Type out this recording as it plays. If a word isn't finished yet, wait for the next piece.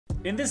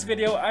In this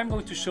video, I'm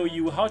going to show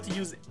you how to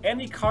use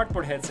any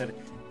cardboard headset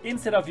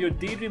instead of your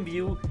Daydream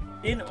View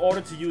in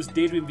order to use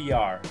Daydream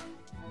VR.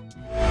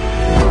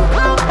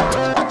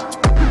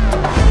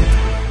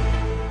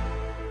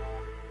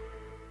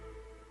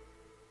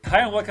 Hi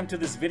and welcome to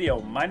this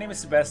video. My name is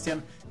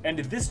Sebastian and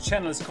this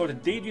channel is called the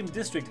Daydream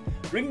District,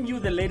 bringing you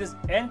the latest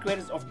and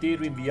greatest of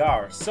Daydream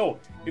VR. So,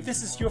 if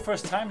this is your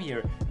first time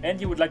here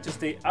and you would like to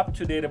stay up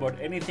to date about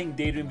anything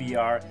Daydream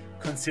VR,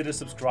 consider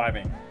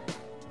subscribing.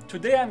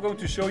 Today I'm going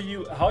to show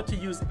you how to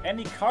use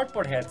any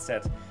cardboard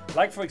headset,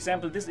 like for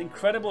example this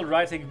incredible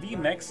Rytec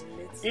VMAX,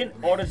 in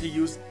order to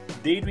use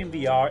Daydream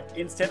VR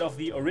instead of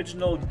the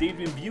original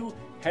Daydream View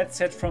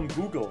headset from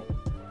Google.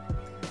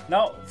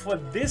 Now for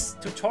this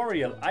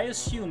tutorial I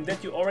assume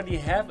that you already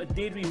have a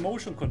Daydream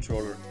Motion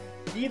Controller.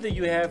 Either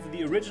you have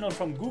the original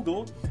from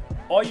Google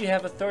or you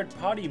have a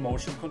third-party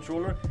motion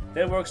controller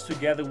that works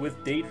together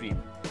with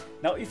Daydream.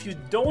 Now if you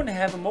don't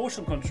have a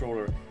motion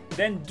controller,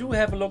 then do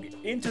have a look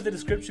into the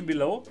description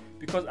below,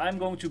 because I'm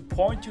going to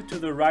point you to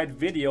the right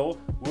video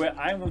where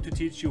I'm going to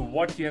teach you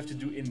what you have to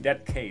do in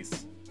that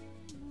case.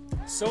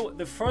 So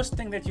the first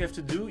thing that you have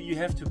to do, you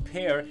have to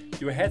pair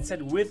your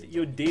headset with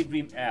your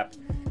Daydream app.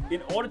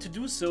 In order to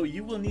do so,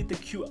 you will need the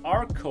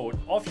QR code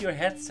of your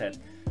headset.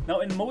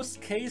 Now in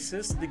most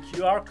cases, the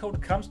QR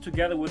code comes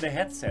together with the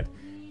headset.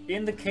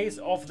 In the case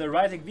of the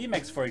Rytec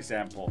VMAX, for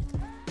example,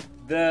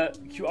 the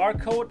QR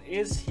code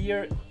is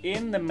here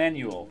in the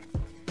manual.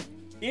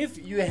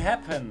 If you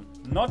happen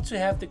not to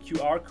have the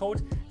QR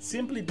code,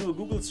 simply do a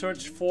Google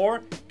search for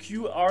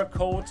QR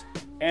code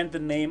and the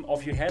name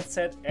of your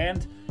headset,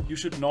 and you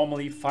should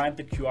normally find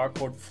the QR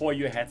code for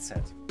your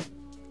headset.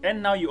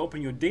 And now you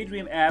open your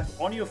Daydream app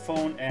on your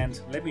phone,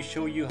 and let me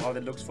show you how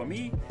that looks for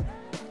me.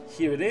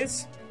 Here it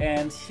is,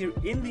 and here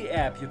in the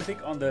app you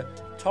click on the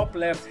top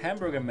left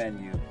hamburger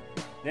menu,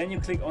 then you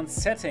click on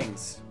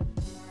settings,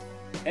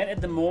 and at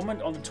the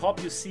moment on the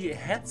top you see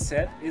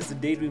headset is the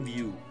Daydream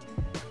View.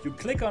 You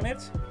click on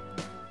it,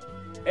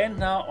 and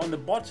now on the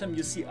bottom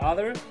you see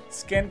other,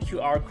 scan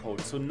QR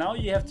code. So now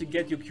you have to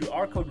get your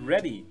QR code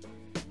ready,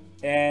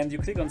 and you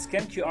click on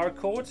scan QR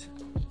code,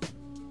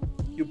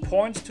 you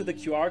point to the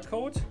QR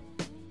code,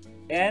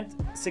 and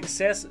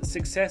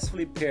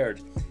successfully paired.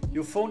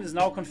 Your phone is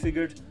now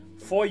configured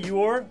for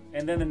your,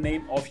 and then the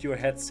name of your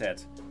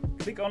headset.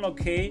 Click on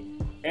OK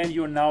and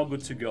you're now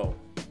good to go.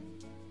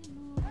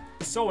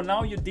 So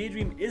now your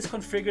Daydream is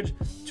configured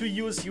to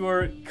use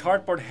your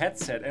cardboard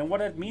headset, and what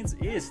that means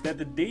is that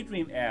the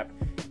Daydream app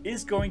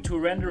is going to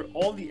render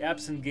all the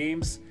apps and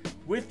games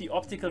with the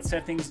optical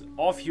settings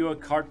of your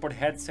cardboard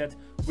headset,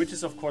 which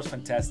is of course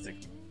fantastic.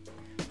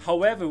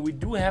 However, we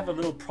do have a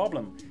little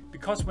problem,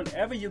 because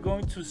whenever you're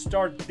going to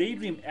start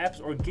Daydream apps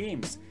or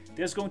games,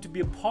 there's going to be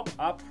a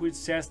pop-up which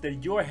says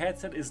that your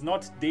headset is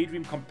not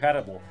Daydream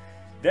compatible.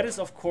 That is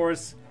of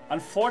course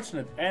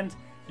unfortunate, and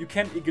you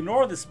can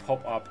ignore this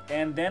pop-up,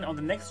 and then on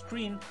the next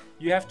screen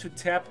you have to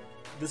tap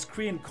the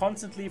screen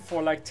constantly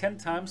for like 10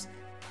 times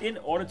in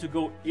order to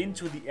go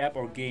into the app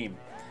or game.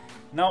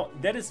 Now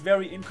that is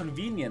very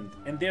inconvenient,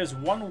 and there's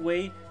one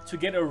way to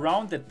get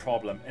around that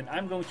problem, and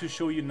I'm going to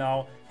show you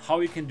now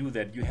how you can do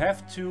that. You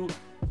have to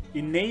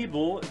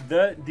enable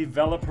the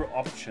developer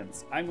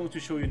options. I'm going to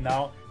show you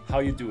now how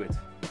you do it.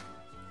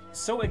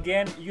 So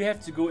again, you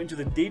have to go into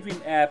the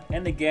Daydream app,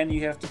 and again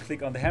you have to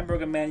click on the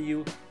hamburger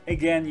menu.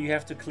 Again you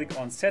have to click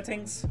on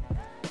settings,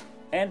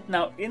 and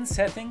now in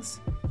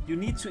settings you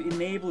need to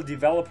enable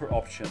developer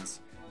options.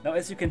 Now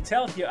as you can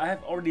tell here, I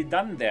have already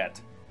done that.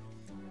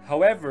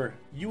 However,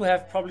 you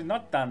have probably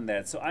not done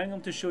that, so I'm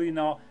going to show you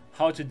now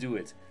how to do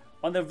it.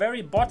 On the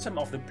very bottom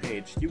of the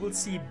page you will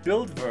see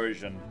build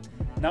version.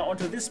 Now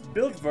onto this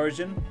build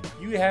version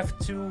you have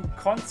to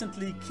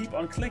constantly keep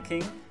on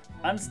clicking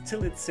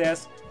until it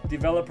says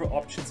developer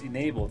options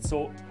enabled.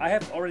 So I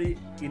have already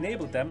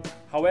enabled them.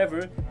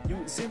 However, you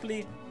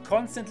simply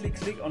constantly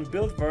click on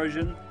build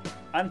version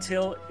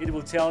until it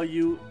will tell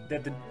you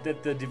that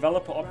the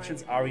developer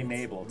options are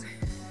enabled.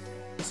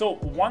 So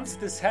once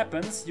this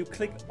happens, you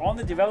click on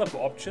the developer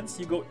options,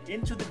 you go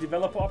into the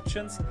developer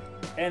options,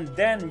 and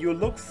then you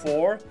look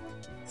for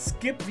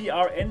skip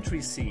VR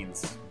entry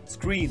screens.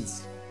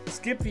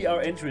 Skip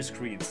VR entry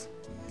screens.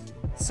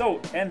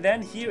 So, and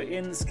then here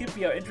in skip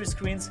VR entry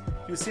screens,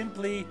 you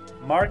simply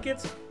mark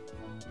it,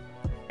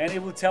 and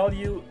it will tell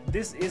you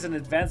this is an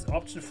advanced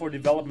option for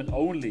development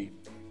only.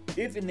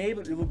 If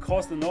enabled, it will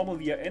cause the normal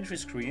VR entry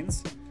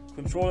screens,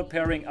 controller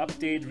pairing,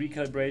 update,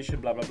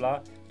 recalibration, blah blah blah,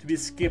 to be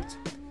skipped,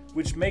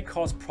 which may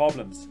cause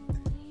problems.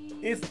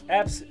 If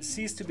apps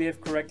cease to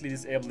behave correctly,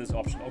 disable this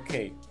option.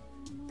 Okay,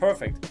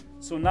 perfect.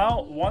 So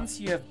now once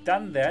you have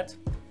done that,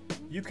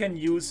 you can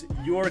use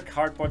your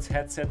cardboard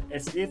headset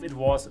as if it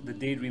was the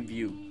Daydream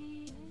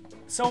View.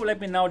 So let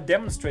me now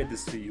demonstrate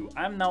this to you.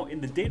 I'm now in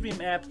the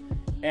Daydream app,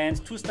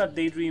 and to start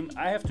Daydream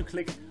I have to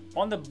click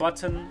on the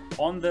button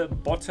on the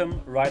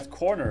bottom right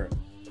corner.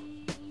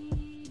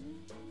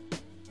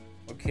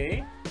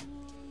 Okay,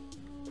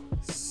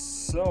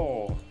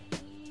 so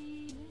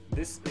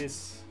this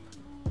is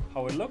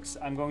how it looks.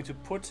 I'm going to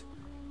put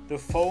the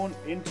phone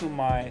into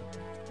my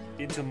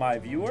into my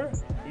viewer,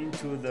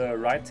 into the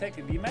RightTech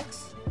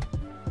VMAX.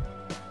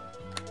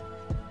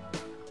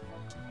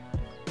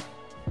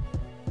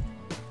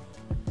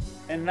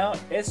 And now,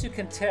 as you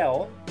can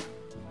tell,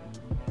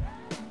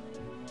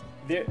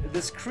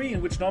 the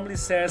screen, which normally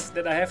says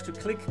that I have to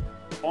click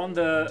on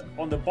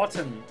the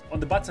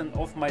button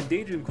of my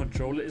Daydream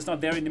controller, is not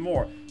there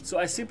anymore. So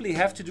I simply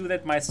have to do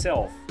that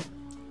myself.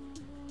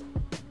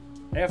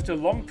 I have to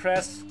long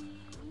press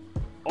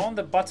on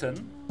the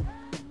button,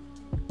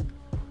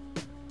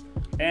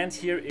 and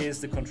here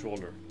is the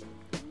controller.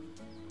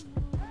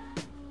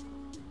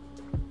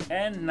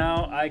 And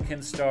now I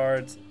can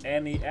start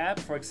any app,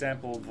 for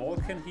example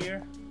Vulkan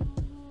here.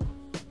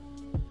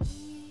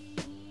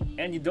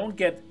 And you don't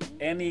get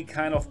any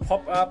kind of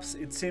pop-ups,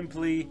 it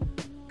simply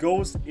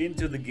goes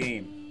into the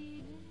game.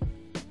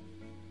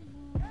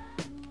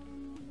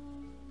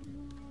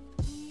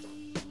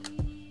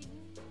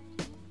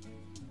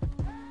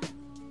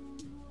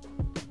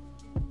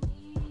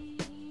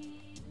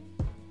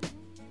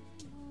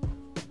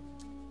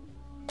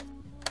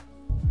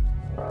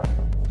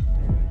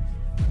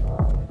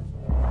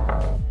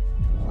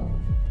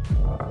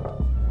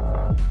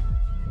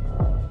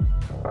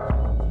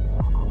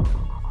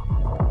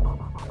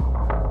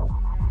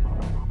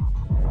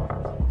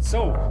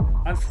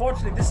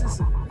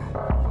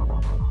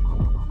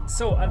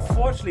 So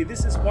unfortunately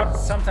this is what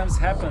sometimes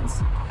happens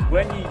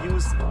when you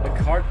use a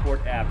cardboard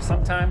app.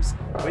 Sometimes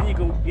when you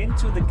go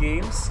into the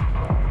games,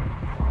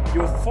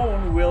 your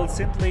phone will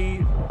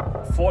simply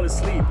fall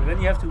asleep.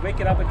 Then you have to wake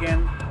it up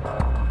again,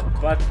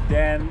 but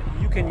then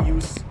you can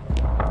use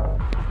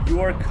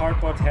your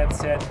cardboard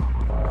headset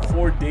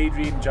for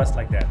Daydream just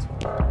like that.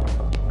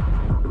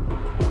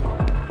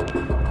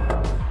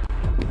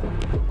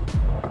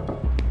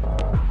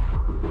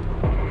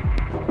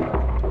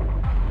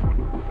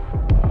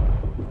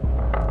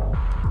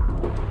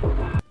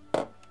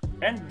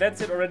 And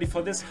that's it already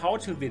for this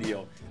how-to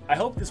video. I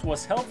hope this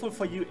was helpful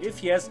for you.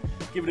 If yes,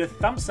 give it a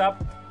thumbs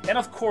up. And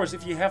of course,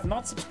 if you have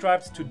not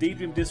subscribed to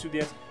Daydream District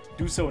yet,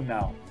 do so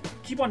now.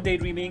 Keep on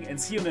daydreaming and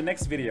see you in the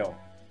next video.